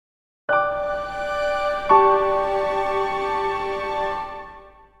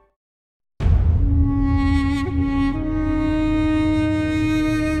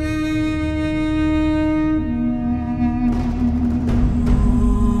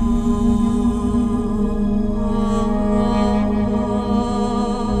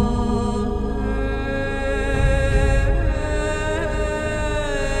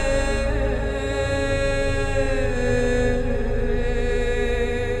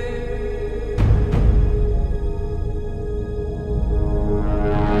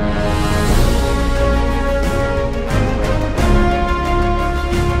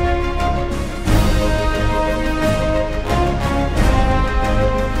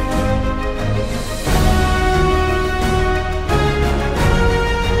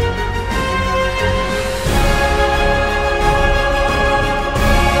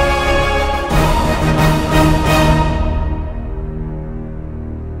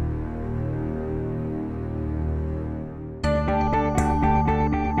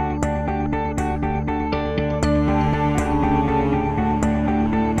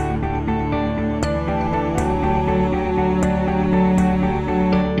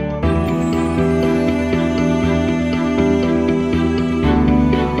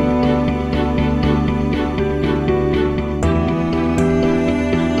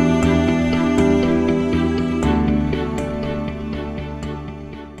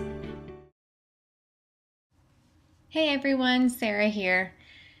Hey everyone, Sarah here.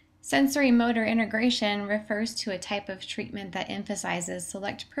 Sensorimotor integration refers to a type of treatment that emphasizes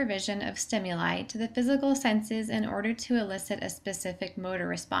select provision of stimuli to the physical senses in order to elicit a specific motor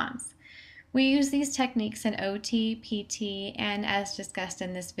response. We use these techniques in OT, PT, and as discussed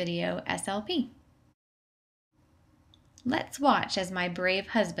in this video, SLP. Let's watch as my brave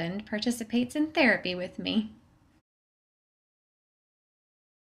husband participates in therapy with me.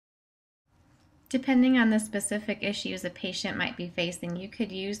 Depending on the specific issues a patient might be facing, you could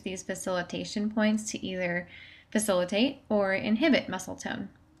use these facilitation points to either facilitate or inhibit muscle tone.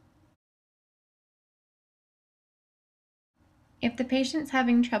 If the patient's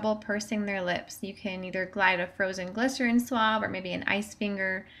having trouble pursing their lips, you can either glide a frozen glycerin swab or maybe an ice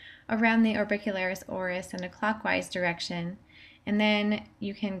finger around the orbicularis oris in a clockwise direction, and then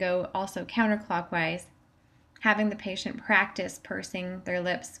you can go also counterclockwise, having the patient practice pursing their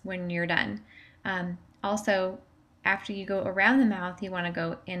lips when you're done. Also, after you go around the mouth, you want to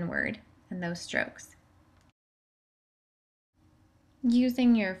go inward in those strokes.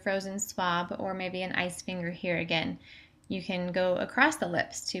 Using your frozen swab or maybe an ice finger here again, you can go across the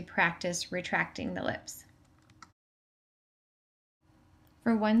lips to practice retracting the lips.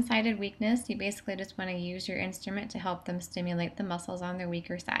 For one-sided weakness, you basically just want to use your instrument to help them stimulate the muscles on their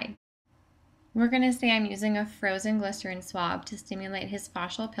weaker side. We're going to say I'm using a frozen glycerin swab to stimulate his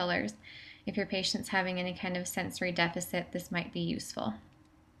fascial pillars. If your patient's having any kind of sensory deficit, this might be useful.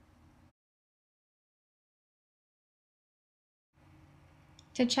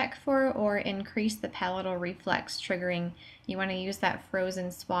 To check for or increase the palatal reflex triggering, you want to use that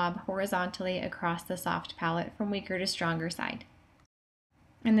frozen swab horizontally across the soft palate from weaker to stronger side.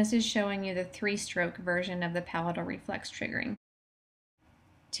 And this is showing you the 3-stroke version of the palatal reflex triggering.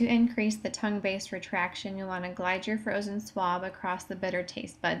 To increase the tongue-based retraction, you'll want to glide your frozen swab across the bitter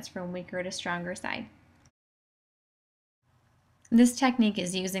taste buds from weaker to stronger side. This technique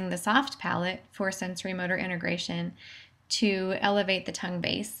is using the soft palate for sensorimotor integration to elevate the tongue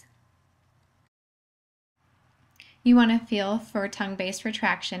base. You want to feel for tongue-based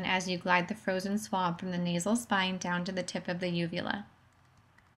retraction as you glide the frozen swab from the nasal spine down to the tip of the uvula.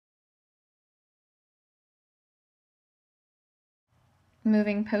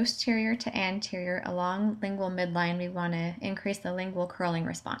 Moving posterior to anterior along lingual midline, we want to increase the lingual curling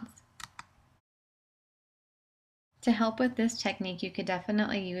response. To help with this technique, you could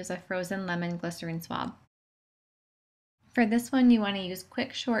definitely use a frozen lemon glycerin swab. For this one, you want to use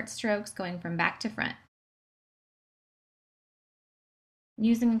quick, short strokes going from back to front.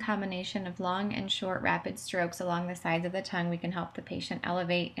 Using a combination of long and short rapid strokes along the sides of the tongue, we can help the patient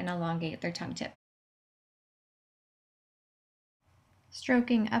elevate and elongate their tongue tip.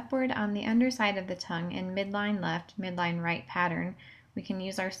 Stroking upward on the underside of the tongue in midline left, midline right pattern, we can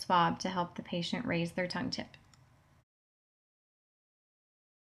use our swab to help the patient raise their tongue tip.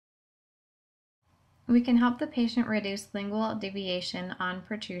 We can help the patient reduce lingual deviation on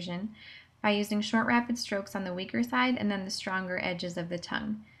protrusion by using short rapid strokes on the weaker side and then the stronger edges of the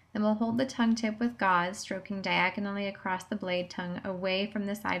tongue. Then we'll hold the tongue tip with gauze, stroking diagonally across the blade tongue away from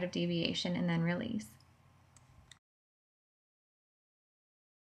the side of deviation and then release.